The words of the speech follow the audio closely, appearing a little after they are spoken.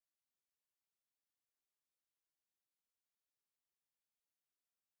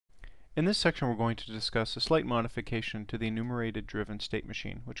In this section we're going to discuss a slight modification to the enumerated driven state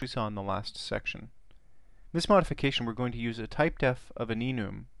machine, which we saw in the last section. In this modification we're going to use a typedef of an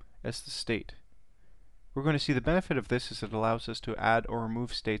enum as the state. We're going to see the benefit of this is it allows us to add or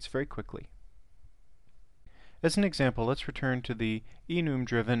remove states very quickly. As an example, let's return to the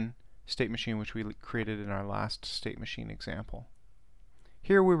Enum-Driven state machine which we created in our last state machine example.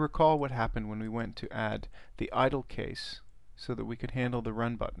 Here we recall what happened when we went to add the idle case so that we could handle the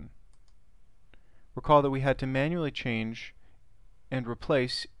run button. Recall that we had to manually change and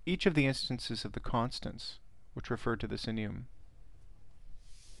replace each of the instances of the constants which refer to this enum.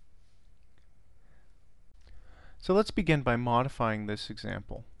 So let's begin by modifying this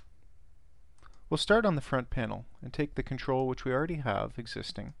example. We'll start on the front panel and take the control which we already have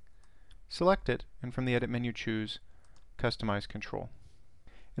existing, select it, and from the Edit menu choose Customize Control.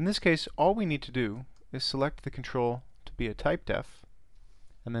 In this case, all we need to do is select the control to be a typedef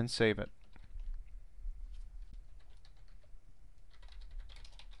and then save it.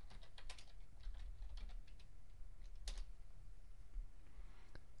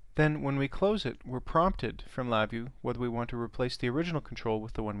 Then when we close it, we're prompted from LabVIEW whether we want to replace the original control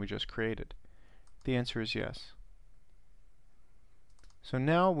with the one we just created. The answer is yes. So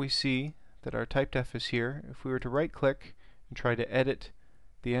now we see that our typedef is here. If we were to right click and try to edit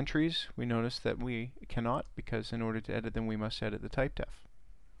the entries, we notice that we cannot, because in order to edit them we must edit the typedef.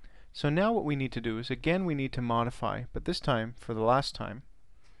 So now what we need to do is again we need to modify, but this time, for the last time,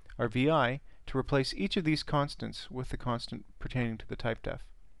 our VI to replace each of these constants with the constant pertaining to the typedef.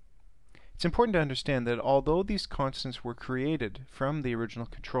 It's important to understand that although these constants were created from the original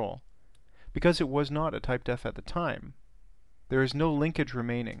control, because it was not a typedef at the time, there is no linkage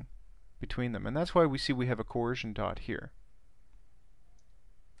remaining between them, and that's why we see we have a coercion dot here.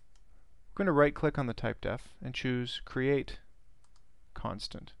 We're going to right click on the typedef and choose Create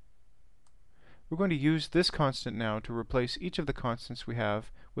Constant. We're going to use this constant now to replace each of the constants we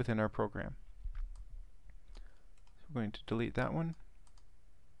have within our program. So we're going to delete that one.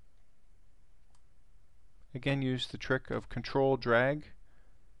 Again, use the trick of Control Drag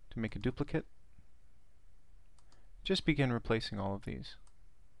to make a duplicate. Just begin replacing all of these.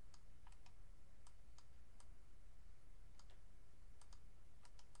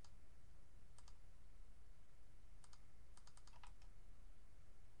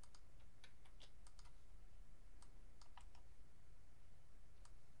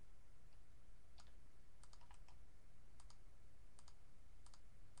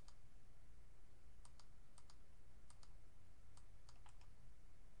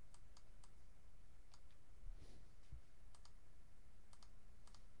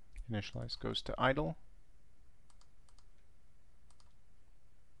 Initialize goes to idle.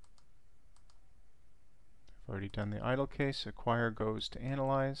 I've already done the idle case. Acquire goes to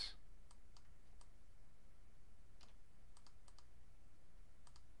analyze.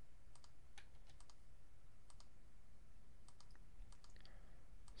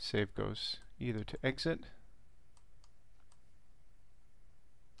 Save goes either to exit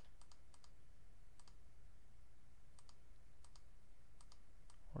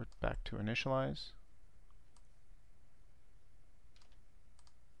or back to initialize.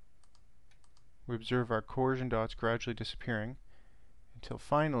 We observe our coercion dots gradually disappearing until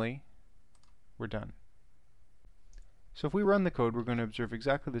finally we're done. So if we run the code, we're going to observe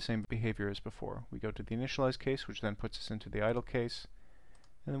exactly the same behavior as before. We go to the initialize case, which then puts us into the idle case,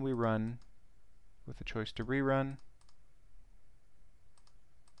 and then we run with the choice to rerun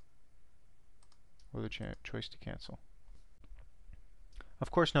or the choice to cancel. Of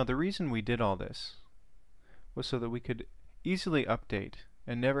course, now the reason we did all this was so that we could easily update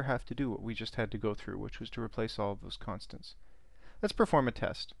and never have to do what we just had to go through, which was to replace all of those constants. Let's perform a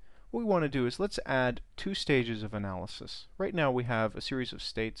test. What we want to do is let's add two stages of analysis. Right now we have a series of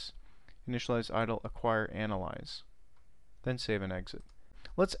states: initialize, idle, acquire, analyze. Then save and exit.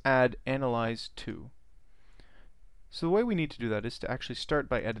 Let's add analyze 2. So the way we need to do that is to actually start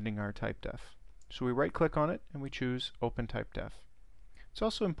by editing our typedef. So we right click on it and we choose Open Typedef. It's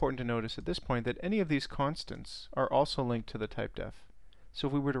also important to notice at this point that any of these constants are also linked to the typedef. So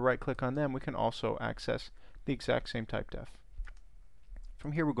if we were to right click on them, we can also access the exact same typedef.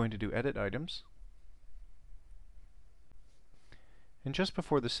 From here we're going to do Edit Items. And just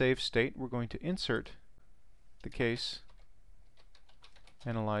before the save state, we're going to insert the case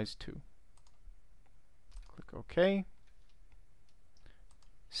Analyze 2. Click OK.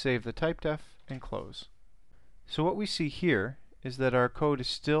 Save the typedef and close. So what we see here is that our code is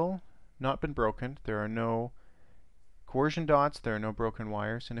still not been broken. There are no coercion dots, there are no broken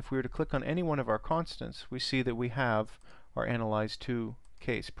wires, and if we were to click on any one of our constants, we see that we have our Analyze 2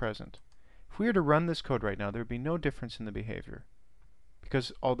 case present. If we were to run this code right now, there would be no difference in the behavior,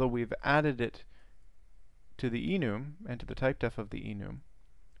 because although we've added it to the enum and to the typedef of the enum,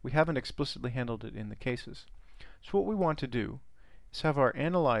 we haven't explicitly handled it in the cases. So what we want to do is have our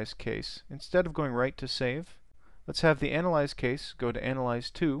analyze case, instead of going right to save, let's have the analyze case go to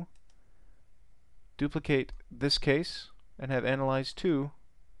analyze2, duplicate this case, and have analyze2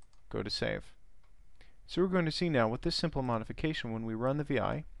 go to save. So we're going to see now with this simple modification, when we run the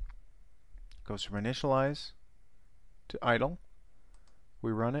VI, it goes from initialize to idle.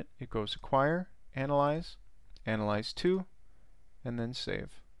 We run it, it goes acquire, analyze, analyze2, and then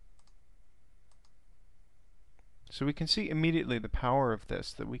save. So we can see immediately the power of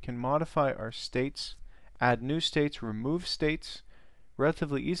this, that we can modify our states, add new states, remove states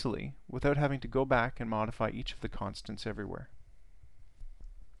relatively easily without having to go back and modify each of the constants everywhere.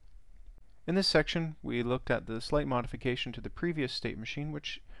 In this section, we looked at the slight modification to the previous state machine,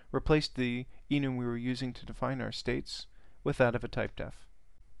 which replaced the enum we were using to define our states with that of a typedef.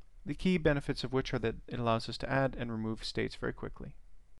 The key benefits of which are that it allows us to add and remove states very quickly.